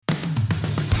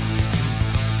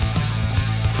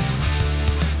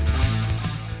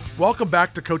Welcome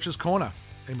back to Coach's Corner,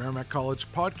 a Merrimack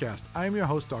College podcast. I am your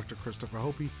host, Dr. Christopher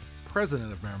Hoppe,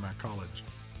 president of Merrimack College.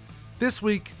 This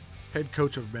week, head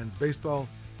coach of men's baseball,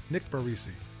 Nick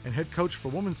Barisi, and head coach for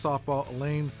women's softball,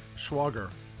 Elaine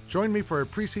Schwager, join me for a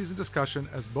preseason discussion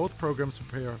as both programs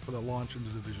prepare for the launch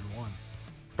into Division I.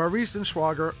 Barisi and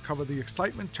Schwager cover the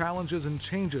excitement, challenges, and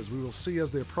changes we will see as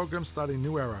their programs start a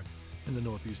new era in the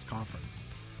Northeast Conference.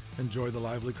 Enjoy the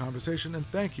lively conversation, and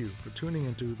thank you for tuning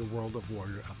into the world of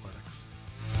Warrior Athletics.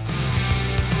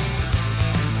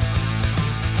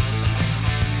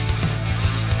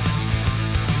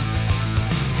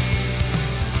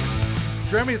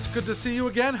 Jeremy, it's good to see you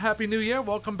again. Happy New Year.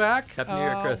 Welcome back. Happy New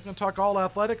Year, Chris. We're going to talk all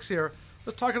athletics here.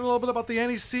 Let's talk a little bit about the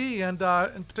NEC and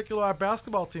in particular our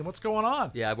basketball team. What's going on?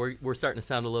 Yeah, we're starting to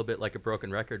sound a little bit like a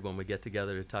broken record when we get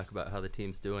together to talk about how the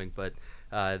team's doing. But,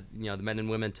 the men and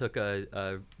women took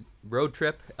a road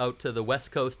trip out to the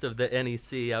west coast of the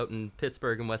NEC out in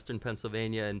Pittsburgh and Western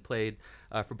Pennsylvania and played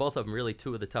for both of them really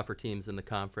two of the tougher teams in the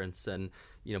conference. And,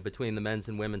 between the men's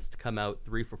and women's to come out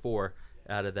 3 for 4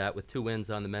 out of that with 2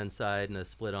 wins on the men's side and a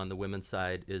split on the women's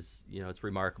side is, it's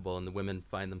remarkable. And the women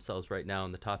find themselves right now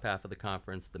in the top half of the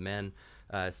conference. The men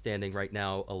standing right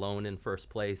now alone in first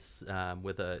place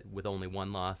with only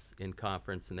 1 loss in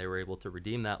conference, and they were able to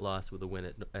redeem that loss with a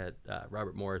win at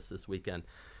Robert Morris this weekend.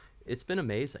 It's been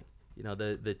amazing.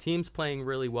 The team's playing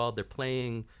really well. They're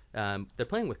playing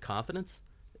with confidence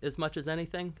as much as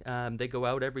anything. They go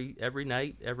out every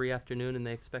night, every afternoon, and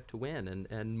they expect to win.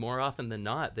 And more often than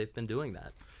not, they've been doing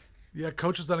that. Yeah,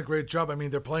 Coach has done a great job. I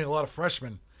mean, they're playing a lot of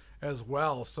freshmen as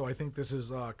well, so I think this is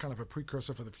kind of a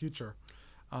precursor for the future.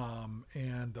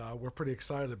 And we're pretty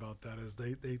excited about that as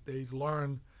they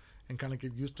learn and kind of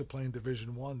get used to playing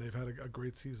Division I. They've had a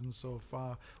great season so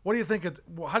far. What do you think?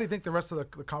 How do you think the rest of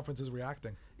the conference is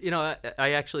reacting?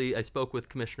 I spoke with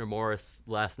Commissioner Morris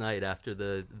last night after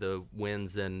the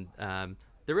wins, and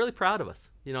they're really proud of us.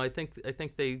 I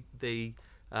think they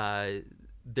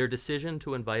their decision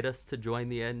to invite us to join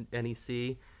the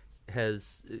NEC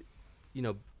has,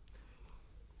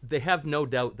 they have no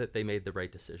doubt that they made the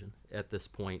right decision at this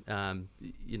point.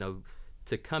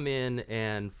 To come in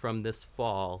and from this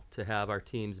fall to have our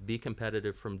teams be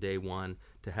competitive from day one,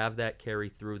 to have that carry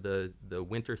through the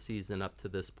winter season up to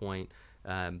this point.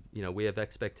 We have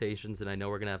expectations, and I know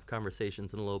we're going to have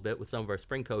conversations in a little bit with some of our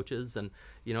spring coaches, and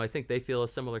I think they feel a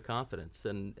similar confidence,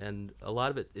 and a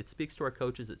lot of it speaks to our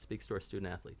coaches, it speaks to our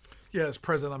student athletes. Yeah, as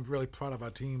president, I'm really proud of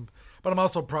our team, but I'm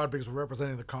also proud because we're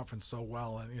representing the conference so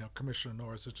well, and Commissioner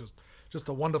Norris is just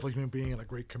a wonderful human being and a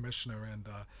great commissioner, and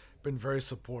been very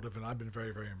supportive, and I've been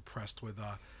very, very impressed with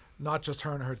not just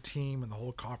her and her team and the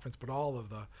whole conference, but all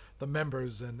of the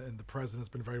members, and the president's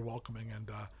been very welcoming, and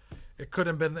it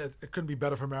couldn't be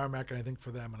better for Merrimack, and I think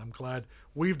for them, and I'm glad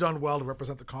we've done well to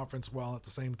represent the conference well. At the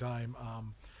same time,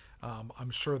 I'm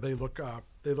sure they look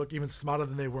even smarter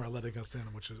than they were letting us in,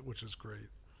 which is great.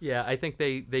 Yeah, I think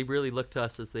they really look to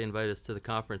us as they invite us to the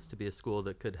conference to be a school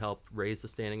that could help raise the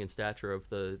standing and stature of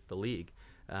the league.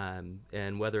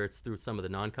 And whether it's through some of the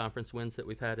non-conference wins that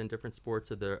we've had in different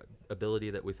sports, or the ability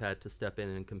that we've had to step in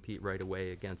and compete right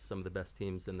away against some of the best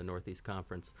teams in the Northeast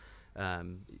Conference,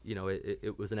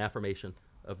 it was an affirmation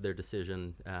of their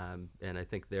decision, and I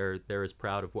think they're as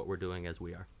proud of what we're doing as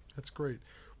we are. That's great.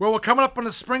 Well, we're coming up on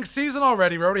the spring season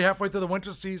already. We're already halfway through the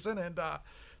winter season, and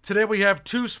today we have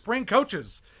 2 spring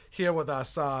coaches here with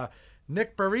us.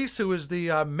 Nick Barisi, who is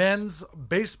the men's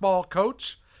baseball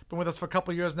coach. Been with us for a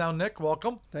couple of years now. Nick,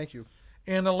 welcome. Thank you.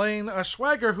 And Elaine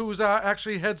Schwager, who's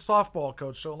actually head softball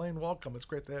coach. So Elaine, welcome. It's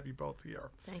great to have you both here.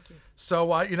 Thank you.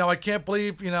 So, I can't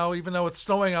believe, even though it's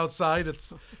snowing outside,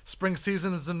 it's spring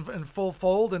season is in full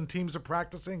fold, and teams are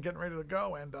practicing, getting ready to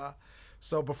go. And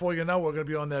so before you know, we're going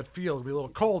to be on that field. It'll be a little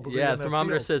cold. But yeah, the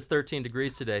thermometer says 13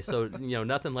 degrees today. So,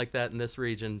 nothing like that in this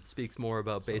region speaks more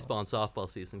about baseball and softball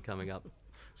season coming up.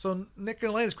 So, Nick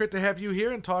and Elaine, it's great to have you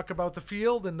here and talk about the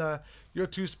field and your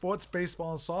 2 sports,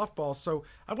 baseball and softball. So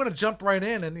I'm going to jump right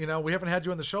in, and we haven't had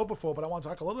you on the show before, but I want to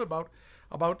talk a little bit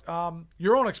about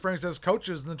your own experience as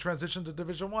coaches and the transition to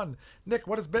Division I. Nick,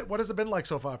 what has it been like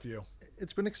so far for you?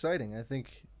 It's been exciting. I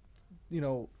think,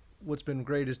 what's been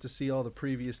great is to see all the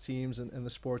previous teams and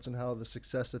the sports and how the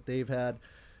success that they've had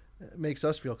makes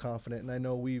us feel confident, and I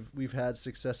know we've had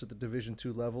success at the Division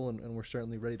II level, and we're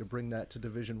certainly ready to bring that to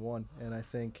Division I. And I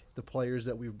think the players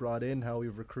that we've brought in, how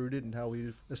we've recruited, and how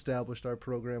we've established our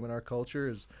program and our culture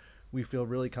is we feel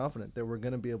really confident that we're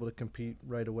going to be able to compete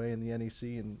right away in the NEC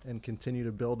and continue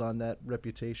to build on that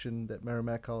reputation that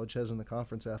Merrimack College has in the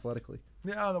conference athletically.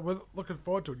 Yeah, we're looking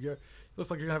forward to it. It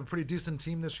looks like you're going to have a pretty decent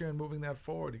team this year and moving that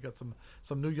forward. You got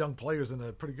some new young players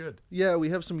and pretty good. Yeah, we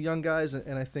have some young guys,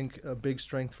 and I think a big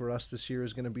strength for us this year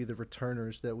is going to be the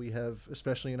returners that we have,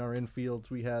 especially in our infields.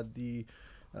 We had the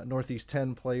Northeast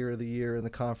 10 Player of the Year in the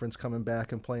conference coming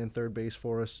back and playing third base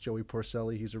for us, Joey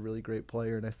Porcelli. He's a really great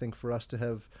player, and I think for us to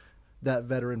have that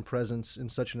veteran presence in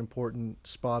such an important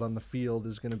spot on the field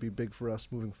is going to be big for us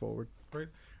moving forward. Great.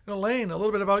 And Elaine, a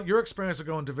little bit about your experience of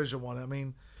going Division I. I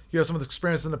mean, you have some of the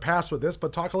experience in the past with this,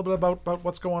 but talk a little bit about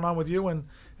what's going on with you and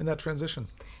in that transition.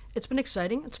 It's been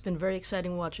exciting. It's been very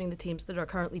exciting watching the teams that are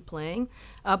currently playing,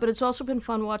 but it's also been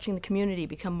fun watching the community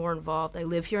become more involved. I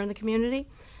live here in the community,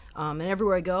 and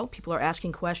everywhere I go, people are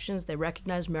asking questions. They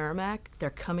recognize Merrimack. They're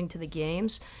coming to the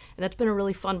games, and that's been a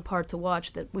really fun part to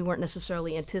watch that we weren't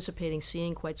necessarily anticipating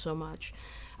seeing quite so much.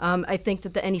 I think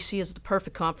that the NEC is the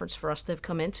perfect conference for us to have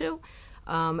come into.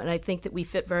 And I think that we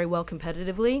fit very well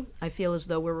competitively. I feel as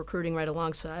though we're recruiting right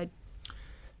alongside.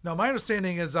 Now, my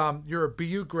understanding is you're a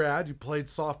BU grad. You played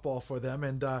softball for them,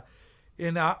 and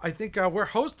I think we're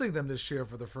hosting them this year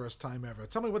for the first time ever.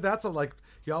 Tell me what that's like,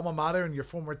 your alma mater and your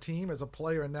former team as a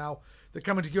player, and now they're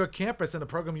coming to your campus and the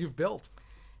program you've built.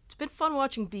 It's been fun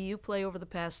watching BU play over the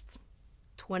past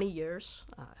 20 years.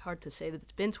 Hard to say that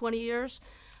it's been 20 years,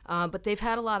 but they've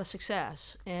had a lot of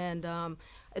success. And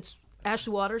it's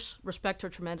Ashley Waters, respect her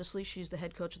tremendously. She's the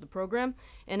head coach of the program.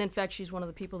 And in fact, she's one of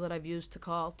the people that I've used to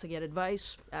call to get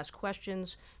advice, ask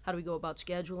questions, how do we go about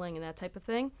scheduling and that type of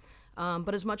thing.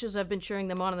 But as much as I've been cheering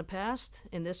them on in the past,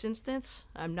 in this instance,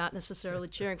 I'm not necessarily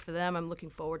cheering for them. I'm looking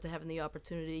forward to having the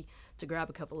opportunity to grab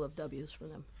a couple of W's for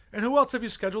them. And who else have you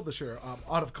scheduled this year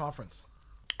out of conference?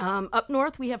 Up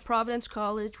north, we have Providence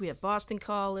College. We have Boston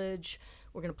College.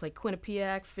 We're going to play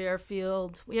Quinnipiac,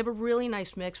 Fairfield. We have a really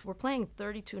nice mix. We're playing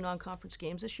 32 non-conference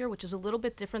games this year, which is a little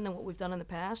bit different than what we've done in the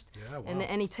past. Yeah, wow. In the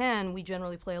NE10, we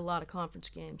generally play a lot of conference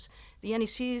games. The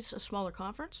NEC is a smaller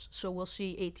conference, so we'll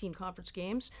see 18 conference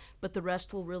games, but the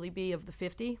rest will really be of the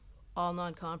 50, all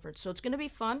non-conference. So it's going to be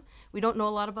fun. We don't know a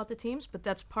lot about the teams, but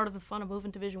that's part of the fun of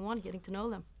moving Division I, getting to know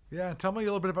them. Yeah, tell me a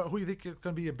little bit about who you think is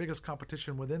going to be your biggest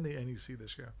competition within the NEC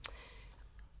this year.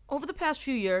 Over the past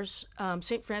few years,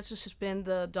 St. Francis has been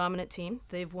the dominant team.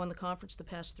 They've won the conference the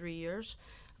past 3 years.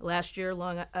 Last year,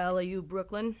 LAU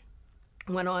Brooklyn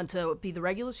went on to be the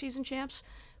regular season champs,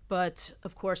 but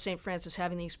of course, St. Francis,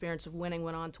 having the experience of winning,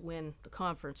 went on to win the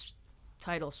conference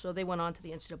title. So they went on to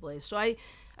the NCAA. So I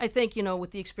think,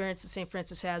 with the experience that St.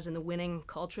 Francis has and the winning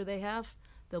culture they have,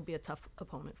 they'll be a tough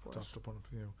opponent for us. Tough opponent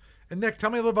for you. And Nick,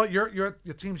 tell me a little about your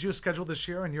teams you scheduled this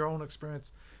year and your own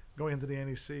experience going into the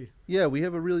NEC. Yeah, we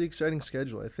have a really exciting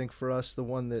schedule. I think for us, the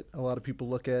one that a lot of people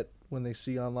look at when they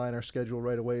see online our schedule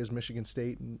right away is Michigan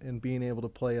State, and being able to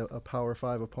play a Power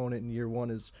 5 opponent in year one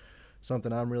is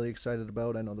something I'm really excited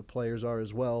about. I know the players are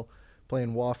as well.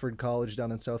 Playing Wofford College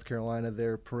down in South Carolina,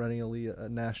 they're perennially a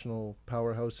national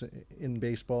powerhouse in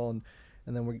baseball,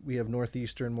 and then we have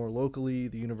Northeastern more locally,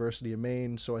 the University of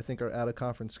Maine. So I think our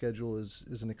out-of-conference schedule is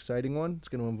an exciting one. It's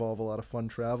going to involve a lot of fun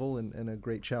travel and a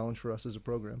great challenge for us as a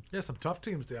program. Yeah, some tough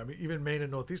teams there. I mean, even Maine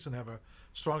and Northeastern have a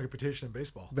strong reputation in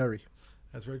baseball. Very.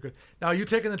 That's very good. Now, are you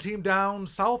taking the team down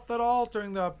south at all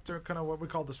during kind of what we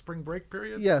call the spring break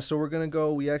period? Yeah, so we're going to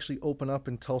go. We actually open up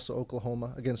in Tulsa,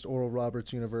 Oklahoma against Oral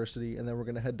Roberts University, and then we're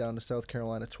going to head down to South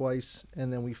Carolina twice,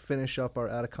 and then we finish up our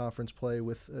out-of-conference play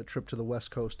with a trip to the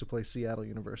West Coast to play Seattle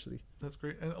University. That's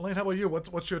great. And Elaine, how about you?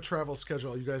 What's your travel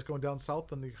schedule? Are you guys going down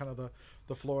south on the kind of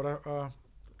the Florida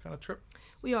kind of trip?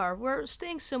 We are. We're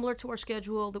staying similar to our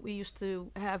schedule that we used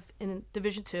to have in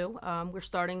Division II. We're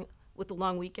starting with the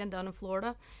long weekend down in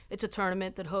Florida. It's a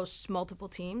tournament that hosts multiple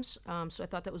teams, so I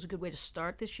thought that was a good way to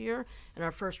start this year in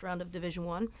our first round of Division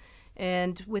I.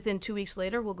 And within 2 weeks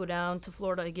later, we'll go down to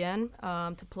Florida again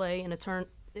to play in a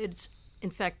It's, in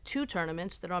fact, 2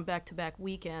 tournaments that are on back-to-back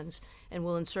weekends, and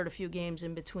we'll insert a few games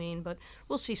in between. But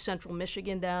we'll see Central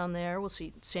Michigan down there. We'll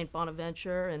see St.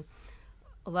 Bonaventure and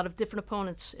a lot of different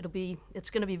opponents. It's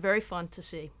going to be very fun to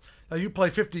see. Now, you play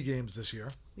 50 games this year.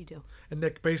 We do. And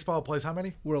Nick, baseball plays how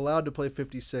many? We're allowed to play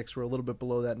 56. We're a little bit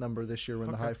below that number this year. We're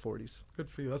in the high 40s. Good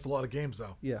for you. That's a lot of games,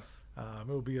 though. Yeah. It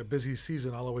will be a busy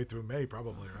season all the way through May,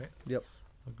 probably, right? Yep.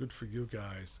 Well, good for you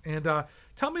guys. And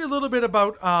tell me a little bit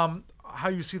about how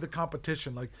you see the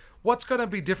competition. Like, what's going to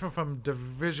be different from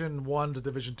Division I to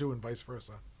Division II and vice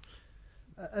versa?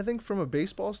 I think from a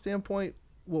baseball standpoint,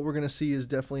 what we're going to see is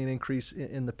definitely an increase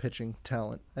in the pitching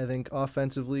talent. I think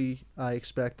offensively, I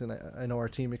expect, and I know our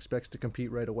team expects to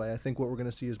compete right away. I think what we're going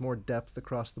to see is more depth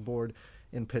across the board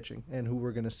in pitching and who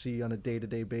we're going to see on a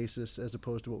day-to-day basis as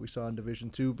opposed to what we saw in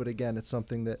Division II. But again, it's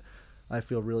something that I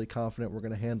feel really confident we're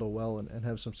going to handle well and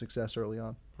have some success early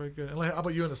on. Very good. And how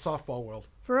about you in the softball world?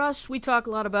 For us, we talk a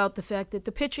lot about the fact that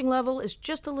the pitching level is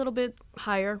just a little bit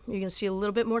higher. You're going to see a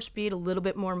little bit more speed, a little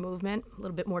bit more movement, a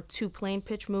little bit more two-plane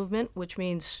pitch movement, which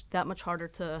means that much harder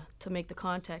to make the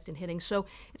contact in hitting. So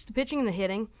it's the pitching and the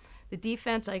hitting. The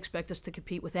defense, I expect us to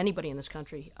compete with anybody in this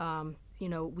country.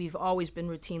 We've always been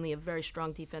routinely a very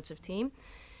strong defensive team.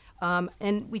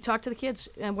 And we talk to the kids,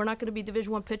 and we're not going to be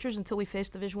Division I pitchers until we face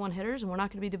Division I hitters, and we're not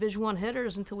going to be Division I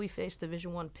hitters until we face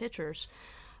Division I pitchers.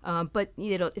 But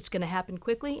it's going to happen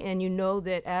quickly, and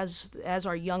that as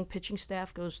our young pitching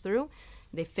staff goes through,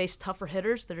 they face tougher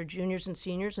hitters that are juniors and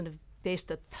seniors and have faced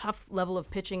a tough level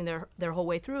of pitching their whole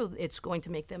way through. It's going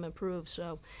to make them improve.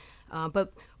 So,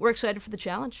 but we're excited for the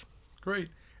challenge. Great.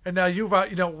 And now you've,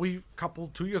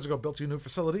 2 years ago, built your new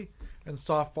facility in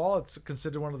softball. It's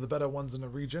considered one of the better ones in the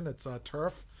region. It's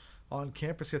turf on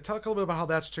campus here. Talk a little bit about how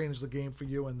that's changed the game for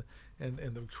you and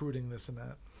the recruiting, this and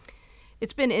that.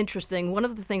 It's been interesting. One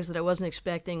of the things that I wasn't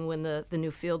expecting when the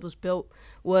new field was built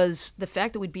was the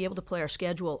fact that we'd be able to play our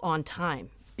schedule on time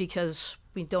because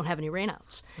we don't have any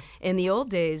rainouts. In the old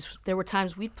days, there were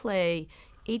times we'd play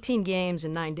 18 games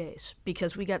in 9 days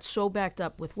because we got so backed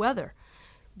up with weather.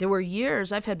 There were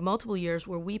years, I've had multiple years,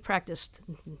 where we practiced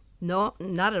not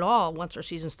at all once our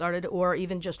season started or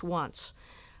even just once.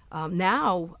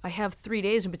 Now I have 3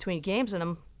 days in between games, and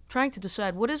I'm trying to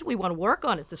decide what is it we want to work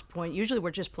on at this point. Usually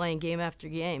we're just playing game after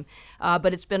game.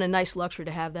 But it's been a nice luxury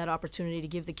to have that opportunity to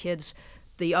give the kids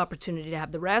the opportunity to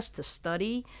have the rest, to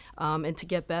study, and to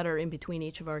get better in between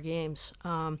each of our games.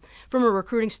 From a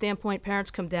recruiting standpoint,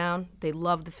 parents come down. They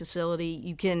love the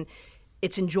facility.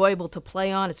 It's enjoyable to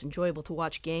play on. It's enjoyable to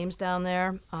watch games down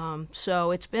there. So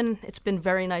it's been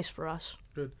very nice for us.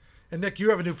 Good. And Nick,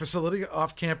 you have a new facility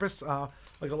off campus,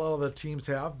 like a lot of the teams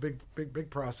have. Big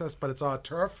process, but it's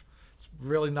turf. It's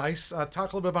really nice. Talk a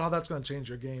little bit about how that's going to change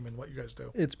your game and what you guys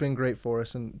do. It's been great for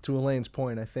us, and to Elaine's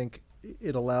point, I think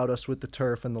it allowed us with the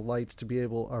turf and the lights to be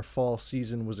able. Our fall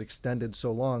season was extended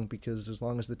so long because as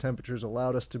long as the temperatures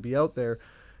allowed us to be out there,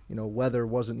 weather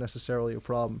wasn't necessarily a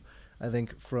problem. I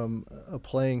think from a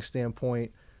playing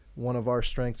standpoint, one of our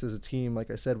strengths as a team,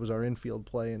 like I said, was our infield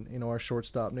play. And, our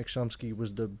shortstop, Nick Shumsky,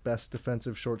 was the best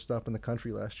defensive shortstop in the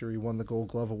country last year. He won the Gold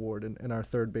Glove Award. And our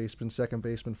third baseman, second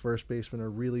baseman, first baseman are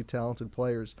really talented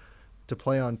players. To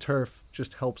play on turf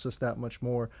just helps us that much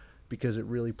more because it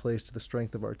really plays to the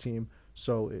strength of our team.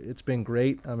 So it's been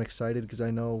great. I'm excited because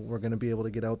I know we're going to be able to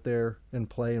get out there and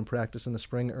play and practice in the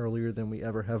spring earlier than we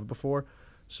ever have before.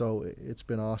 So it's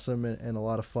been awesome and a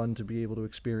lot of fun to be able to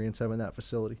experience having that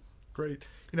facility. Great.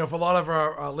 For a lot of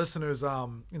our listeners,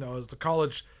 as the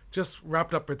college just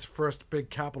wrapped up its first big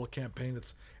capital campaign,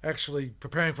 it's actually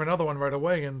preparing for another one right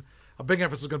away, and a big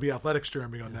emphasis is going to be athletics,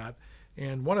 Jeremy, on that.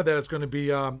 And one of that is going to be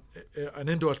an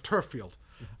indoor turf field,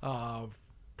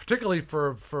 particularly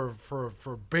for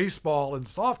baseball and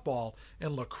softball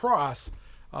and lacrosse,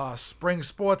 spring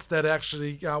sports that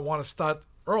actually want to start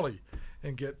early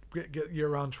and get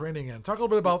year-round training in. Talk a little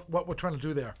bit about what we're trying to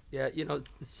do there. Yeah,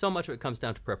 so much of it comes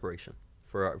down to preparation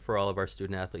for all of our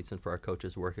student athletes and for our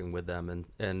coaches working with them.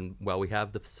 And while we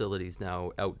have the facilities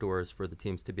now outdoors for the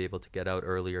teams to be able to get out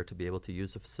earlier, to be able to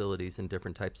use the facilities in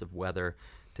different types of weather,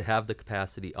 to have the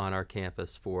capacity on our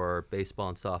campus for baseball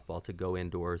and softball to go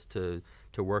indoors, to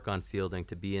work on fielding,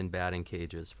 to be in batting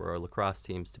cages, for our lacrosse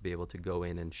teams to be able to go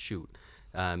in and shoot.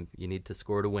 You need to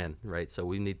score to win, right? So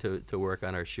we need to work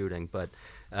on our shooting. But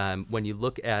when you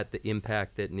look at the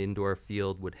impact that an indoor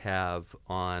field would have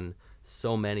on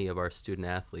so many of our student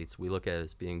athletes, we look at it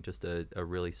as being just a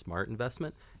really smart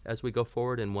investment as we go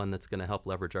forward, and one that's going to help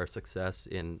leverage our success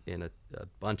in a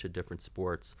bunch of different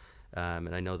sports.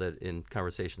 And I know that in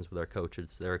conversations with our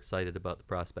coaches, they're excited about the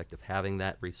prospect of having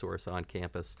that resource on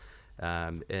campus.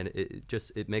 And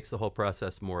it makes the whole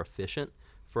process more efficient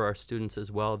for our students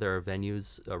as well. There are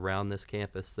venues around this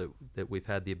campus that we've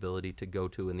had the ability to go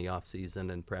to in the off season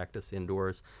and practice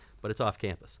indoors, but it's off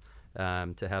campus.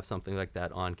 To have something like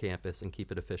that on campus and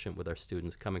keep it efficient with our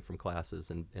students coming from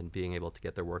classes and being able to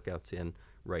get their workouts in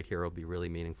right here will be really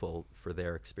meaningful for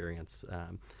their experience.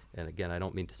 And again, I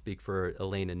don't mean to speak for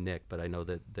Elaine and Nick, but I know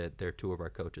that they're two of our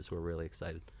coaches who are really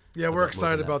excited. Yeah, we're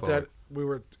excited about that. We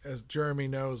were, as Jeremy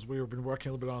knows, we've been working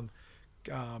a little bit on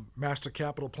master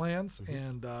capital plans,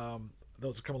 and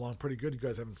those have come along pretty good. You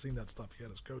guys haven't seen that stuff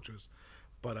yet as coaches,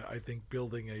 but I think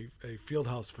building a field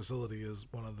house facility is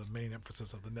one of the main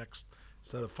emphasis of the next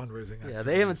instead of fundraising activities. Yeah,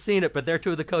 they haven't seen it, but they're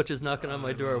two of the coaches knocking on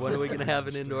my door. When are we going to have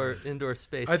an indoor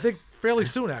space? I think fairly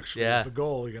soon, actually, Yeah. is the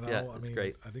goal. Yeah, that's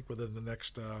great. I think within the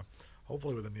next,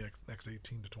 hopefully within the next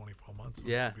 18 to 24 months.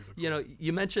 Yeah, would be the goal.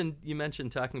 you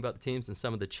mentioned talking about the teams and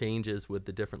some of the changes with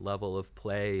the different level of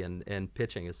play and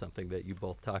pitching is something that you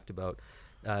both talked about.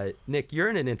 Nick, you're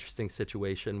in an interesting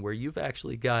situation where you've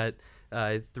actually got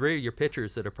 3 of your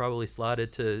pitchers that are probably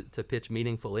slotted to pitch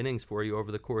meaningful innings for you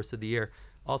over the course of the year.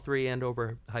 All 3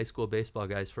 Andover high school baseball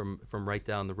guys from right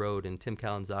down the road, and Tim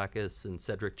Kalinzakis and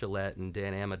Cedric Gillette and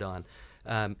Dan Amadon.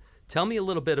 Tell me a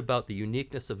little bit about the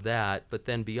uniqueness of that, but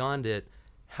then beyond it,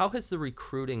 how has the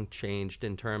recruiting changed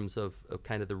in terms of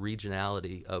kind of the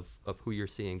regionality of who you're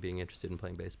seeing being interested in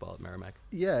playing baseball at Merrimack?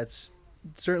 Yeah, it's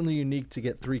certainly unique to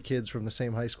get 3 kids from the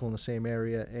same high school in the same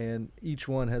area, and each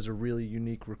one has a really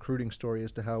unique recruiting story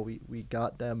as to how we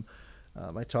got them.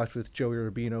 I talked with Joey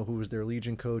Rubino, who was their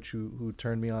Legion coach, who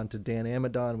turned me on to Dan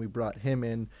Amadon. We brought him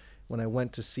in. When I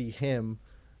went to see him,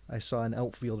 I saw an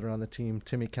outfielder on the team,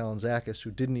 Timmy Kalinzakis,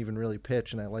 who didn't even really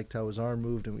pitch, and I liked how his arm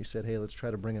moved, and we said, hey, let's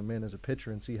try to bring him in as a pitcher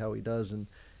and see how he does, and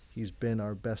he's been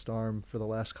our best arm for the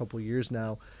last couple of years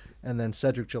now. And then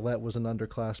Cedric Gillette was an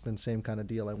underclassman, same kind of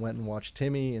deal. I went and watched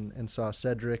Timmy and saw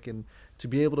Cedric, and to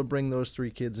be able to bring those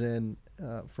 3 kids in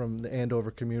from the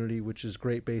Andover community, which is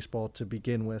great baseball to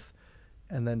begin with,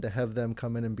 and then to have them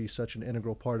come in and be such an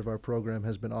integral part of our program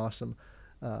has been awesome.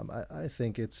 I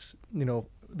think it's,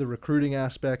 the recruiting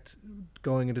aspect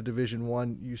going into Division I,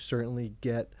 you certainly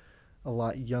get a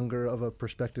lot younger of a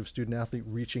prospective student athlete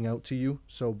reaching out to you.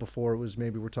 So before it was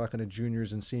maybe we're talking to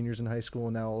juniors and seniors in high school,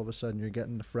 and now all of a sudden you're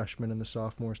getting the freshmen and the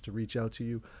sophomores to reach out to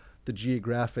you. The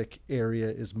geographic area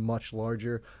is much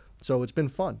larger. So it's been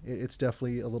fun. It's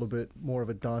definitely a little bit more of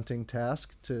a daunting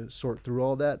task to sort through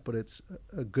all that, but it's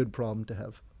a good problem to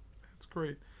have. That's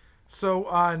great. So,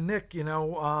 Nick,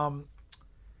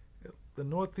 the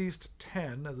Northeast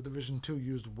 10 as a Division II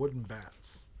used wooden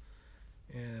bats.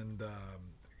 And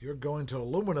you're going to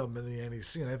aluminum in the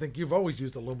NEC, and I think you've always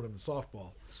used aluminum in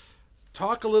softball.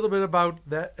 Talk a little bit about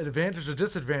that advantage or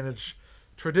disadvantage,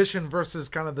 tradition versus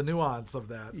kind of the nuance of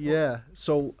that. Yeah.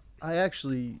 So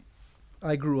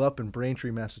I grew up in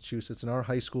Braintree, Massachusetts, and our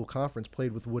high school conference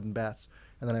played with wooden bats.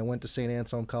 And then I went to St.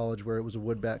 Anselm College, where it was a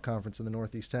wood bat conference in the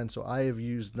Northeast 10. So I have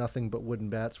used nothing but wooden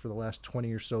bats for the last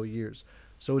 20 or so years.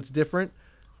 So it's different,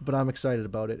 but I'm excited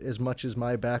about it. As much as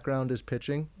my background is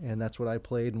pitching, and that's what I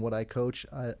played and what I coach,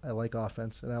 I like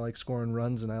offense, and I like scoring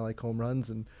runs, and I like home runs,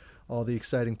 and all the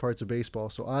exciting parts of baseball.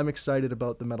 So I'm excited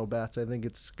about the metal bats. I think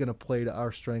it's going to play to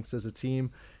our strengths as a team.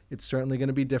 It's certainly going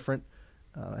to be different.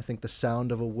 I think the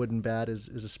sound of a wooden bat is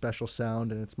a special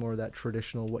sound, and it's more of that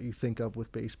traditional what you think of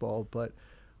with baseball. But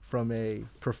from a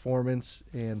performance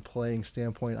and playing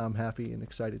standpoint, I'm happy and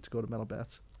excited to go to metal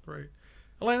bats. Great.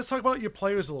 Elaine, let's talk about your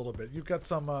players a little bit. You've got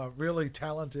some really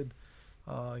talented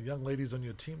young ladies on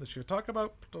your team this year. Talk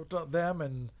about them,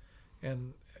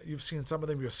 and you've seen some of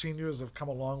them. Your seniors have come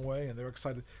a long way, and they're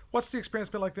excited. What's the experience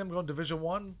been like them going to Division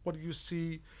I? What do you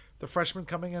see the freshmen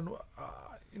coming in?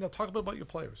 Talk a bit about your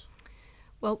players.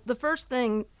 Well, the first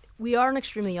thing, we are an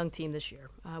extremely young team this year.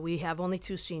 We have only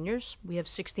 2 seniors. We have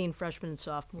 16 freshmen and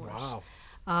sophomores.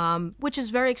 Wow. Which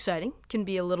is very exciting, can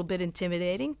be a little bit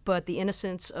intimidating, but the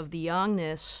innocence of the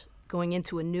youngness going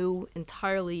into a new,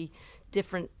 entirely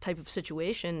different type of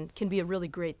situation can be a really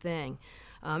great thing.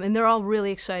 And they're all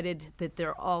really excited that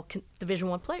they're all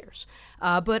Division I players.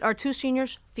 But our 2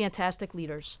 seniors, fantastic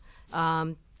leaders.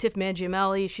 Tiff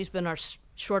Mangiamelli, she's been our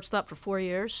shortstop for 4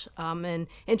 years. And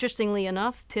interestingly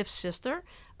enough, Tiff's sister,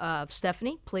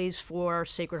 Stephanie, plays for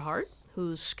Sacred Heart,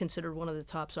 who's considered one of the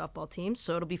top softball teams.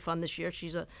 So it'll be fun this year.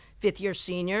 She's a 5th-year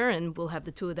senior, and we'll have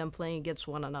the 2 of them playing against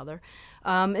one another.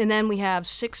 And then we have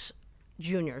 6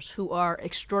 juniors who are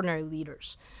extraordinary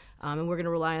leaders. And we're going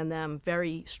to rely on them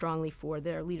very strongly for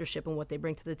their leadership and what they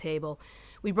bring to the table.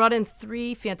 We brought in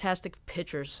 3 fantastic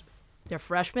pitchers. They're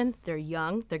freshmen. They're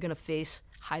young. They're going to face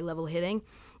high-level hitting.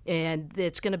 And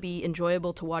it's going to be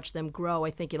enjoyable to watch them grow.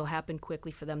 I think it'll happen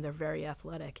quickly for them. They're very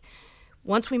athletic.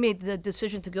 Once we made the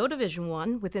decision to go Division I,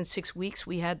 within 6 weeks,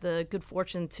 we had the good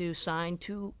fortune to sign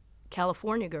 2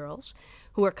 California girls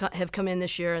who have come in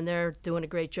this year, and they're doing a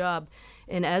great job.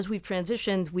 And as we've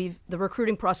transitioned, the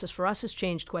recruiting process for us has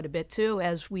changed quite a bit too.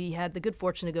 As we had the good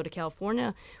fortune to go to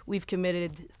California, we've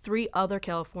committed 3 other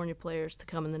California players to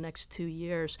come in the next 2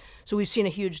 years. So we've seen a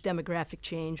huge demographic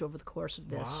change over the course of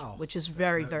this, which is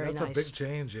very, very nice. That's a big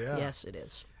change, yeah. Yes, it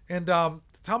is. And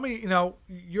tell me,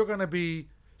 you're going to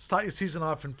start your season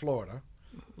off in Florida.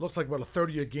 It looks like about a third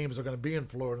of your games are going to be in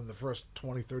Florida in the first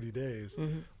 20, 30 days.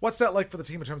 Mm-hmm. What's that like for the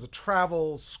team in terms of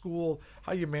travel, school?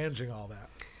 How are you managing all that?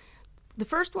 The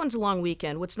first one's a long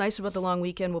weekend. What's nice about the long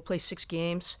weekend, we'll play 6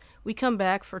 games. We come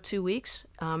back for 2 weeks,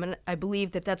 and I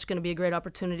believe that that's going to be a great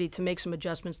opportunity to make some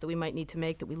adjustments that we might need to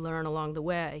make that we learn along the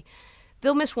way.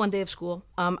 They'll miss 1 day of school.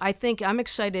 I think I'm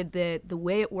excited that the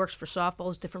way it works for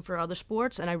softball is different for other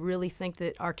sports, and I really think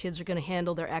that our kids are going to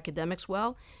handle their academics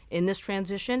well in this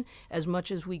transition. As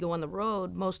much as we go on the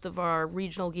road, most of our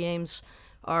regional games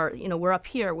are, we're up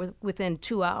here within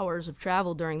 2 hours of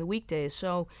travel during the weekdays.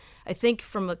 So I think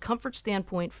from a comfort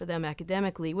standpoint for them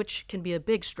academically, which can be a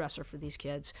big stressor for these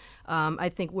kids, I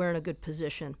think we're in a good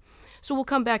position. So we'll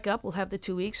come back up. We'll have the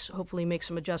 2 weeks, hopefully make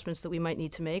some adjustments that we might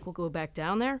need to make. We'll go back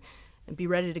down there and be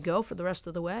ready to go for the rest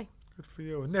of the way. Good for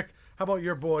you. Nick, how about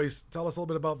your boys? Tell us a little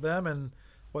bit about them and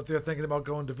what they're thinking about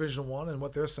going Division I and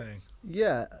what they're saying.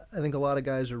 Yeah, I think a lot of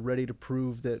guys are ready to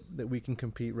prove that we can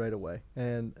compete right away,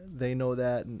 and they know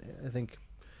that. And I think,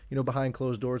 behind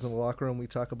closed doors in the locker room, we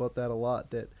talk about that a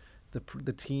lot, that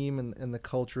the team and the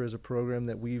culture as a program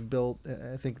that we've built.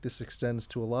 I think this extends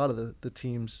to a lot of the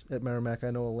teams at Merrimack.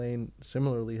 I know Elaine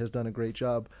similarly has done a great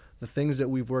job. The things that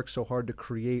we've worked so hard to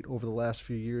create over the last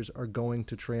few years are going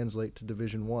to translate to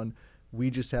Division I. We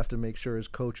just have to make sure as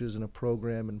coaches and a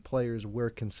program and players we're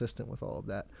consistent with all of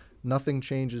that. Nothing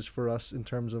changes for us in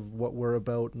terms of what we're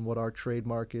about and what our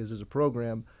trademark is as a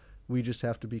program. We just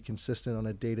have to be consistent on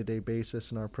a day-to-day basis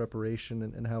in our preparation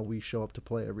and how we show up to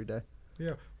play every day.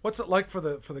 Yeah, what's it like for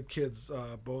the kids,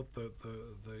 both the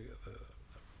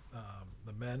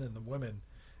men and the women,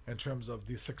 in terms of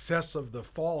the success of the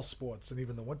fall sports and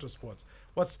even the winter sports?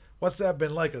 What's that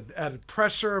been like? Added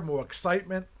pressure, more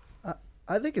excitement?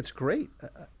 I think it's great.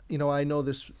 I know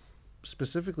this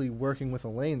specifically working with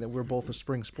Elaine, that we're both a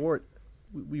spring sport.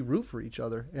 We root for each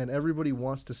other, and everybody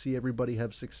wants to see everybody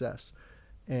have success.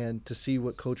 And to see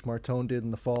what Coach Martone did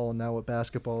in the fall and now what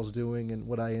basketball is doing and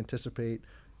what I anticipate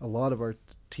a lot of our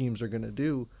teams are going to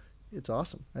do, it's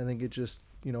awesome. I think it just,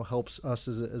 helps us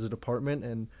as a department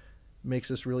and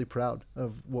makes us really proud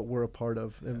of what we're a part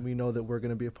of. And we know that we're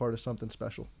going to be a part of something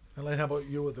special. Elaine, how about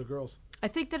you with the girls? I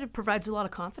think that it provides a lot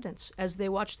of confidence as they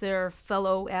watch their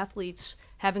fellow athletes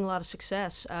having a lot of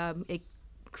success. It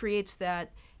creates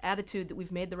that attitude that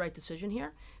we've made the right decision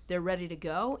here. They're ready to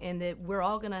go, and that we're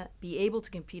all going to be able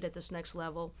to compete at this next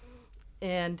level.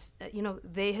 And,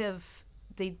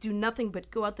 they do nothing but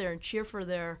go out there and cheer for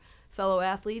their fellow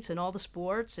athletes in all the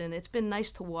sports, and it's been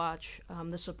nice to watch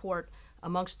the support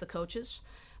amongst the coaches.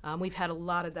 We've had a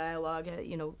lot of dialogue,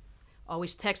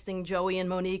 always texting Joey and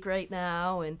Monique right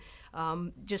now, and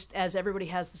just as everybody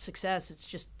has the success, it's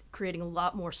just creating a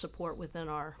lot more support within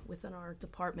our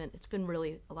department. It's been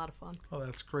really a lot of fun. Oh,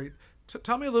 that's great.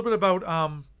 Tell me a little bit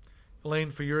about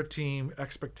Elaine, for your team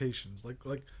expectations.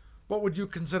 Like what would you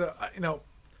consider?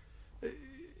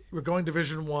 We're going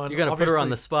Division I. You're going to put her on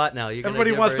the spot now.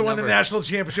 Everybody wants to win the national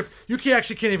championship. You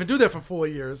can't even do that for 4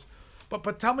 years.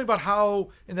 But tell me about how,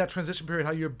 in that transition period,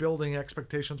 how you're building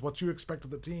expectations, what you expect of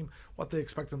the team, what they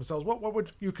expect of themselves. What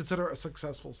would you consider a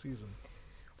successful season?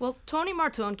 Well, Tony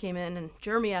Martone came in, and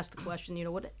Jeremy asked the question,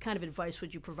 what kind of advice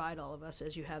would you provide all of us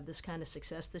as you have this kind of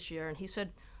success this year? And he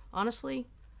said, honestly,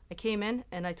 I came in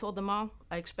and I told them all,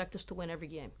 I expect us to win every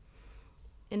game.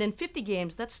 And in 50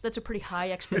 games, that's a pretty high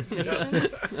expectation.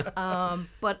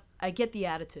 But I get the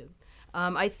attitude.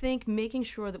 I think making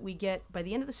sure that we get, by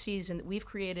the end of the season, that we've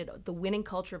created the winning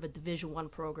culture of a Division I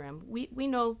program. We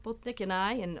know, both Nick and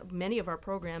I, and many of our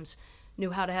programs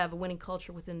knew how to have a winning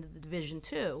culture within the Division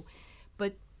II,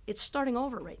 but it's starting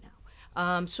over right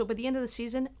now. So by the end of the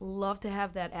season, love to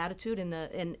have that attitude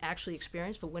and actually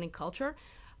experience for winning culture.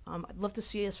 I'd love to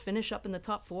see us finish up in the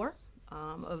top 4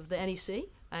 of the NEC.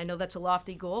 I know that's a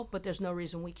lofty goal, but there's no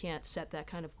reason we can't set that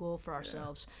kind of goal for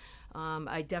ourselves.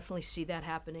 I definitely see that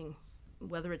happening,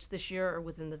 whether it's this year or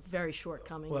within the very short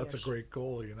coming years. Well, that's a great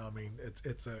goal.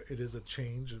 It is a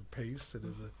change in pace. It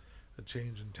is a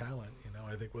change in talent.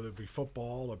 I think whether it be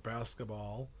football or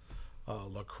basketball,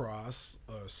 lacrosse,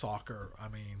 soccer,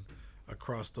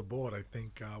 across the board, I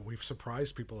think we've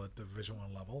surprised people at Division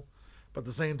I level. But at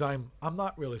the same time, I'm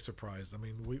not really surprised.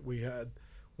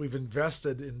 We've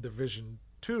invested in Division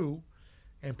II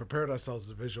and prepared ourselves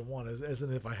for Division I as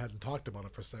if I hadn't talked about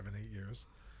it for 7-8 years.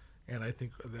 And I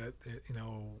think that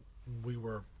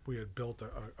we had built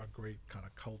a great kind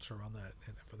of culture on that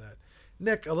and for that.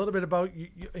 Nick, a little bit about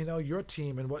your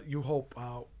team and what you hope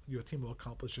your team will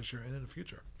accomplish this year and in the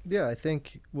future. Yeah, I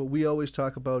think what we always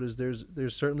talk about is there's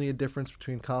certainly a difference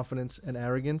between confidence and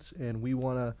arrogance, and we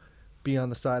want to be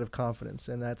on the side of confidence,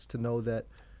 and that's to know that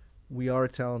we are a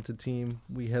talented team.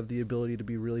 We have the ability to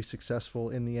be really successful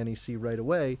in the NEC right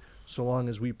away, so long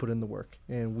as we put in the work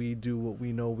and we do what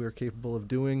we know we're capable of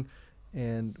doing.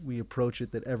 and we approach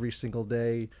it that every single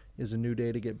day is a new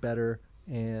day to get better.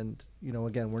 And,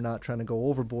 again, we're not trying to go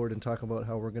overboard and talk about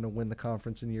how we're going to win the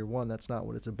conference in year one. That's not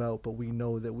what it's about. But we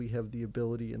know that we have the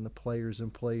ability and the players in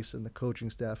place and the coaching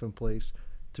staff in place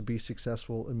to be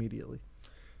successful immediately.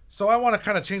 So I want to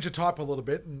kind of change the topic a little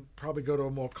bit and probably go to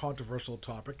a more controversial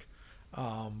topic.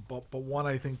 But one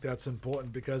I think that's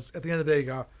important because at the end of the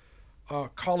day,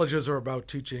 colleges are about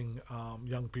teaching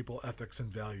young people ethics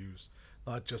and values,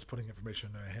 not just putting information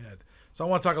in their head. So I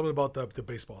want to talk a little bit about the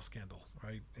baseball scandal,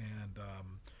 right? And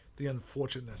the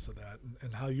unfortunateness of that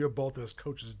and how you're both as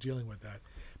coaches dealing with that.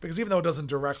 Because even though it doesn't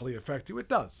directly affect you, it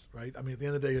does, right? I mean, at the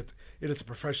end of the day, it is a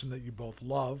profession that you both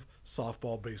love,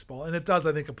 softball, baseball, and it does,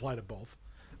 I think, apply to both.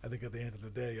 I think at the end of the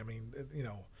day, I mean,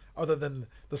 other than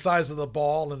the size of the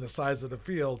ball and the size of the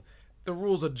field, the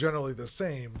rules are generally the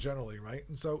same, right?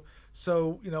 And so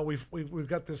we've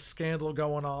got this scandal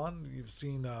going on. You've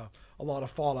seen a lot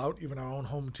of fallout. Even our own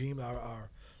home team, our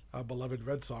beloved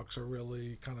Red Sox, are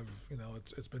really kind of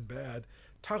it's been bad.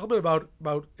 Talk a little bit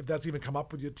about if that's even come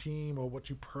up with your team or what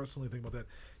you personally think about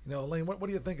that. Elaine, what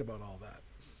do you think about all that?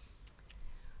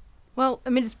 Well,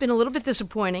 I mean, it's been a little bit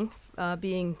disappointing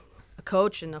being a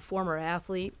coach and a former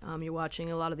athlete. You're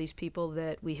watching a lot of these people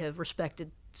that we have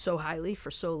respected so highly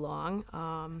for so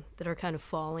long that are kind of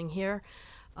falling here.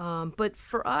 But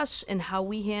for us and how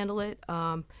we handle it,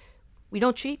 we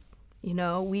don't cheat.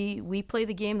 We play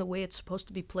the game the way it's supposed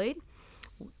to be played.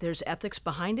 There's ethics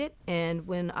behind it. And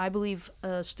when I believe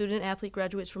a student athlete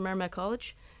graduates from Merrimack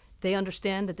College, they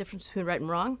understand the difference between right and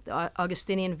wrong. The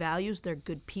Augustinian values, they're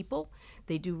good people.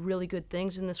 They do really good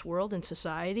things in this world and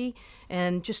society,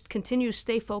 and just continue to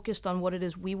stay focused on what it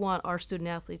is we want our student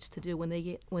athletes to do when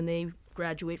they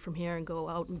graduate from here and go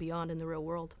out and beyond in the real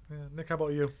world. Yeah. Nick, how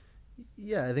about you?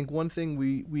 Yeah, I think one thing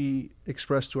we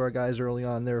expressed to our guys early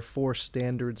on, there are 4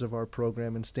 standards of our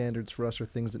program, and standards for us are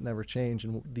things that never change.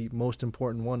 And the most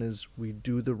important one is we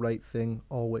do the right thing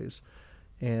always.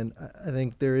 And I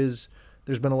think there's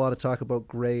been a lot of talk about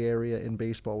gray area in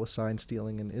baseball with sign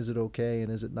stealing, and is it okay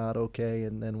and is it not okay?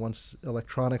 And then once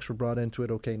electronics were brought into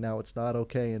it, okay, now it's not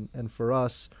okay. And for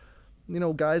us,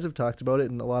 guys have talked about it,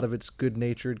 and a lot of it's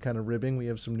good-natured kind of ribbing. We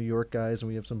have some New York guys and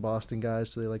we have some Boston guys,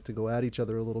 so they like to go at each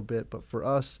other a little bit. But for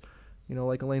us,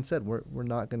 like Elaine said, we're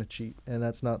not going to cheat, and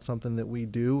that's not something that we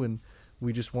do. And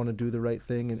we just want to do the right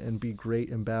thing and be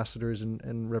great ambassadors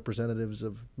and representatives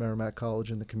of Merrimack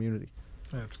College and the community.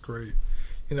 That's great.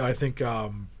 I think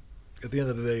at the end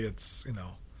of the day, it's,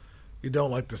 you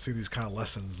don't like to see these kind of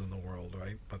lessons in the world,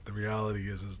 right? But the reality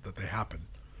is that they happen.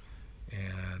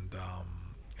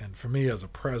 And for me as a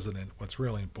president, what's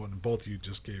really important, both of you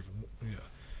just gave,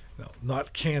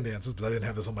 not canned answers, but I didn't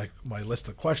have this on my list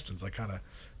of questions. I kind of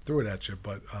threw it at you,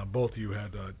 but both of you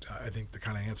had, I think, the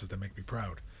kind of answers that make me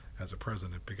proud as a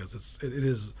president, because it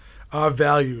is our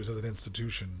values as an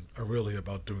institution are really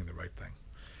about doing the right thing.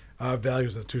 Our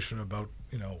values as an institution are about,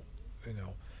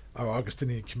 our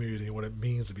Augustinian community and what it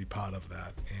means to be part of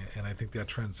that. And I think that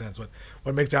transcends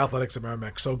what makes athletics at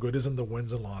Merrimack so good isn't the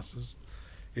wins and losses.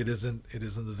 It isn't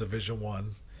the Division I.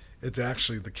 It's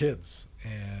actually the kids.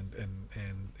 And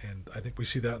I think we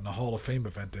see that in the Hall of Fame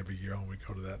event every year when we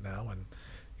go to that now. And,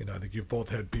 I think you've both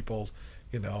had people,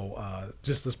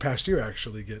 just this past year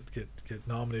actually get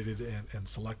nominated and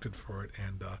selected for it.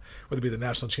 And whether it be the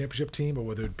national championship team or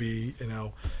whether it be,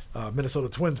 Minnesota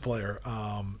Twins player,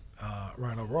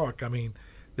 Ryan O'Rourke, I mean,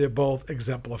 they both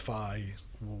exemplify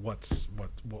what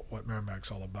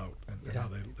Merrimack's all about and how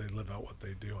they live out what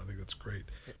they do. I think that's great.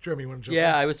 Jeremy, you want to jump in?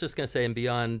 Yeah, I was just going to say, and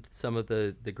beyond some of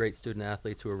the great student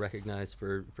athletes who are recognized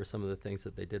for some of the things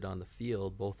that they did on the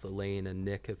field, both Elaine and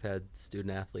Nick have had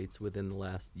student athletes within the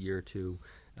last year or two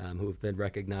who have been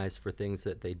recognized for things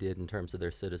that they did in terms of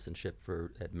their citizenship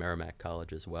at Merrimack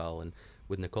College as well. And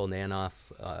with Nicole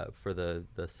Nanoff for the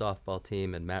softball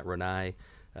team and Matt Renai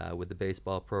with the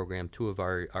baseball program, 2 of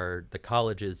the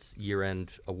college's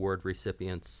year-end award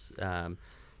recipients.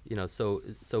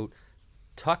 So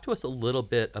talk to us a little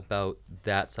bit about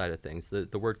that side of things.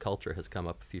 The word culture has come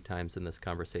up a few times in this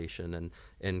conversation,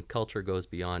 and culture goes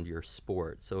beyond your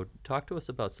sport. So talk to us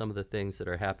about some of the things that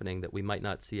are happening that we might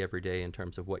not see every day in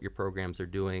terms of what your programs are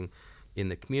doing in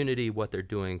the community, what they're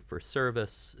doing for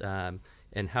service,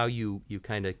 and how you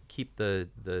kind of keep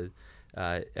the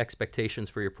expectations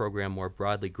for your program more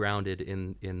broadly grounded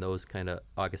in those kind of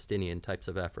Augustinian types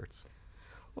of efforts.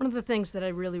 One of the things that I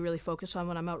really, really focus on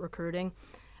when I'm out recruiting,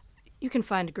 you can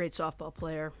find a great softball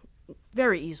player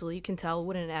very easily. You can tell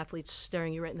when an athlete's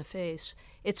staring you right in the face.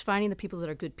 It's finding the people that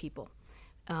are good people.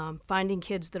 Finding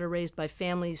kids that are raised by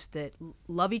families that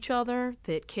love each other,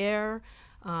 that care,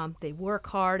 They work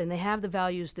hard, and they have the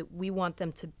values that we want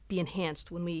them to be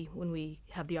enhanced when we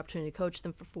have the opportunity to coach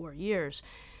them for 4 years.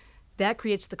 That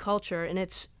creates the culture, and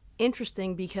it's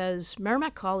interesting because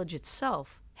Merrimack College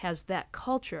itself has that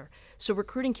culture. So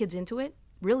recruiting kids into it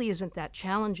really isn't that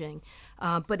challenging,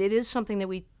 but it is something that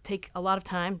we take a lot of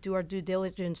time, do our due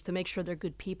diligence to make sure they're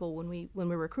good people when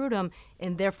we recruit them,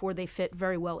 and therefore they fit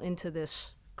very well into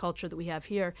this culture that we have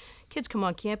here. Kids come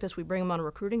on campus, we bring them on a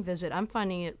recruiting visit. I'm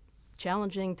finding it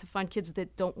challenging to find kids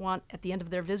that don't want, at the end of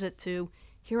their visit, to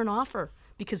hear an offer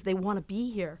because they want to be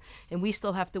here. And we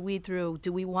still have to weed through,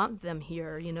 do we want them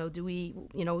here?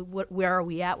 Where are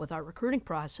we at with our recruiting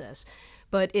process?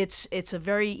 But it's a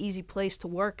very easy place to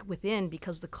work within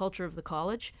because the culture of the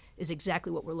college is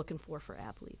exactly what we're looking for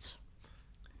athletes.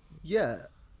 Yeah,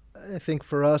 I think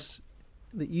for us,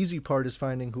 the easy part is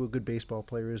finding who a good baseball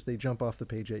player is. They jump off the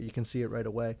page at you can see it right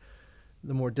away.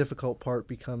 The more difficult part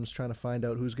becomes trying to find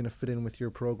out who's going to fit in with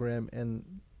your program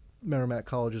and Merrimack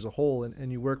College as a whole,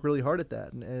 and you work really hard at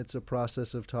that. And it's a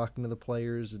process of talking to the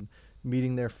players and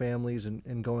meeting their families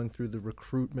and going through the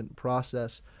recruitment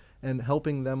process and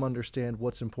helping them understand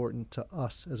what's important to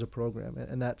us as a program.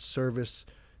 And that service,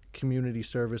 community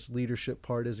service, leadership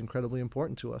part is incredibly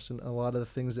important to us. And a lot of the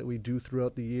things that we do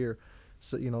throughout the year,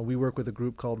 so, we work with a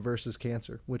group called Versus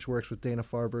Cancer, which works with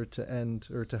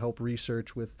Dana-Farber to help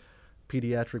research with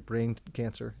pediatric brain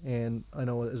cancer. And I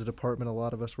know as a department, a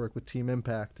lot of us work with Team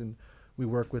Impact, and we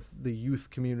work with the youth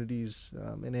communities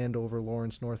in Andover,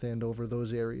 Lawrence, North Andover,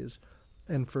 those areas.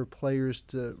 And for players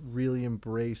to really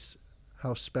embrace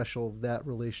how special that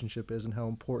relationship is and how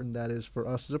important that is for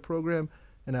us as a program,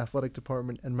 an athletic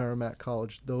department, and Merrimack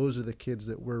College, those are the kids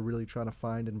that we're really trying to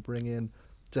find and bring in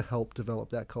to help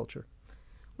develop that culture.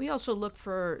 We also look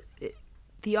for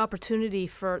the opportunity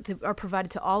that are provided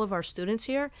to all of our students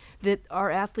here, that our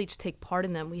athletes take part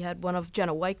in them. We had one of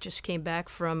Jenna White just came back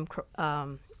from,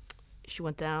 she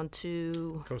went down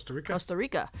to Costa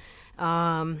Rica.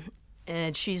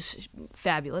 And she's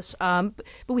fabulous. But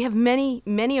we have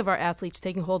many of our athletes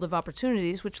taking hold of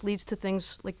opportunities, which leads to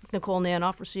things like Nicole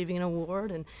Nanoff receiving an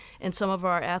award and some of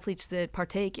our athletes that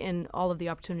partake in all of the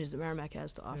opportunities that Merrimack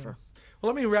has to offer. Yeah.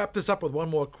 Well, let me wrap this up with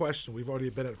one more question. We've already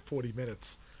been at 40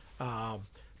 minutes.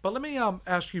 But let me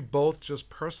ask you both just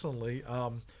personally.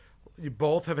 You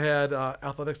both have had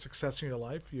athletic success in your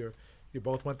life. You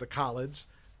both went to college,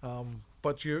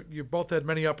 but you both had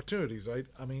many opportunities, right?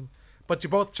 I mean, but you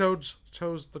both chose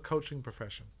the coaching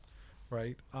profession,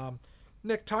 right?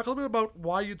 Nick, talk a little bit about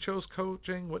why you chose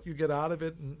coaching, what you get out of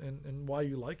it, and why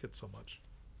you like it so much.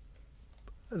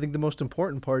 I think the most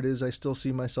important part is I still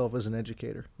see myself as an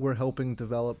educator. We're helping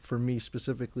develop, for me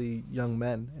specifically, young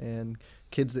men and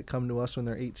kids that come to us when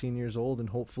they're 18 years old. And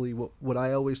hopefully what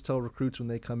I always tell recruits when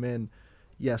they come in,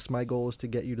 yes, my goal is to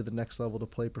get you to the next level to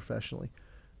play professionally.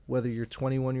 Whether you're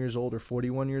 21 years old or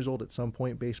 41 years old, at some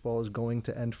point baseball is going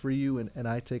to end for you. And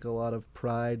I take a lot of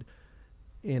pride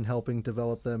in helping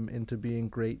develop them into being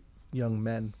great young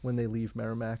men when they leave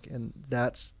Merrimack. And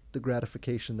that's the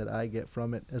gratification that I get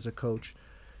from it as a coach.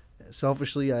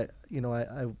 Selfishly, I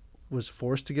was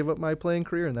forced to give up my playing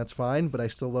career, and that's fine, but I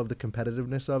still love the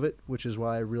competitiveness of it, which is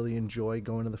why I really enjoy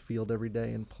going to the field every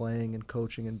day and playing and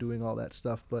coaching and doing all that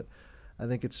stuff. But I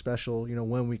think it's special,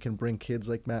 when we can bring kids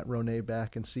like Matt Ronay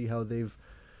back and see how they've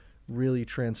really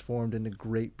transformed into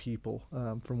great people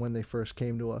from when they first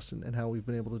came to us, and how we've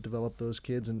been able to develop those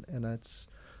kids. And that's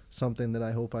something that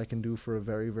I hope I can do for a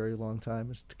very, very long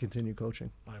time, is to continue coaching.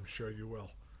 I'm sure you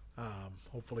will,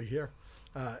 hopefully here.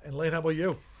 And Lane, how about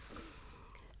you?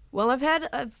 Well,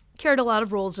 I've carried a lot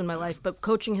of roles in my life, but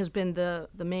coaching has been the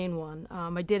main one.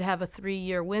 I did have a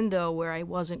 3-year window where I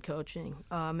wasn't coaching,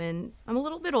 and I'm a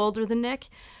little bit older than Nick.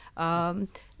 And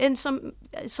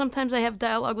sometimes I have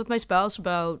dialogue with my spouse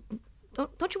about,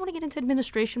 don't you want to get into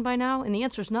administration by now? And the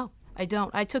answer is no, I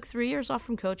don't. I took 3 years off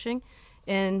from coaching,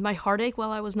 and my heartache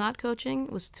while I was not coaching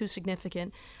was too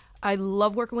significant. I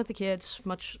love working with the kids,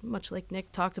 much like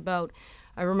Nick talked about.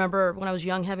 I remember when I was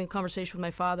young having a conversation with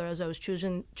my father as I was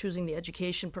choosing the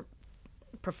education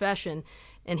profession,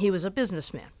 and he was a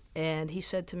businessman. And he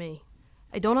said to me,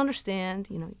 I don't understand,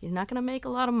 you're not going to make a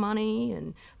lot of money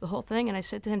and the whole thing. And I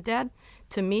said to him, Dad,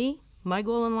 to me, my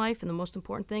goal in life and the most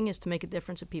important thing is to make a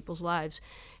difference in people's lives.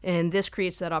 And this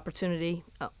creates that opportunity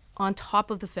on top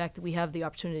of the fact that we have the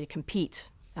opportunity to compete.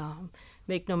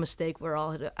 Make no mistake, we're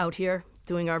all out here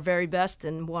doing our very best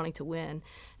and wanting to win.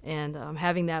 And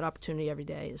having that opportunity every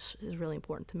day is really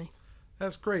important to me.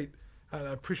 That's great. I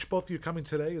appreciate both of you coming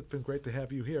today. It's been great to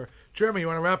have you here. Jeremy, you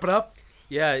want to wrap it up?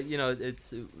 Yeah,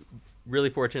 it's really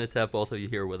fortunate to have both of you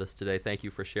here with us today. Thank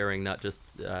you for sharing not just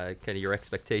kind of your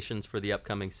expectations for the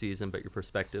upcoming season, but your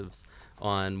perspectives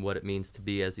on what it means to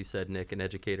be, as you said, Nick, an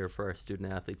educator for our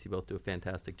student athletes. You both do a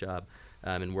fantastic job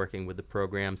in working with the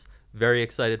programs. Very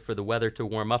excited for the weather to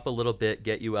warm up a little bit,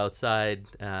 get you outside,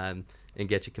 and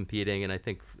get you competing. And I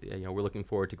think we're looking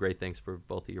forward to great things for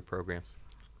both of your programs.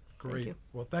 Great. Thank you.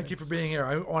 Well, thank you for being here.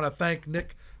 I want to thank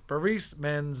Nick Parise,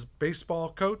 men's baseball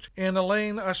coach, and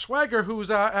Elaine Schwager, who's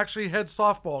actually head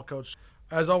softball coach.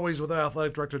 As always, with our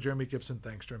athletic director, Jeremy Gibson.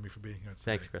 Thanks, Jeremy, for being here today.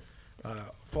 Thanks, Chris.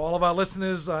 For all of our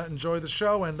listeners, enjoy the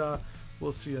show, and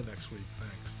we'll see you next week.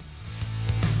 Thanks.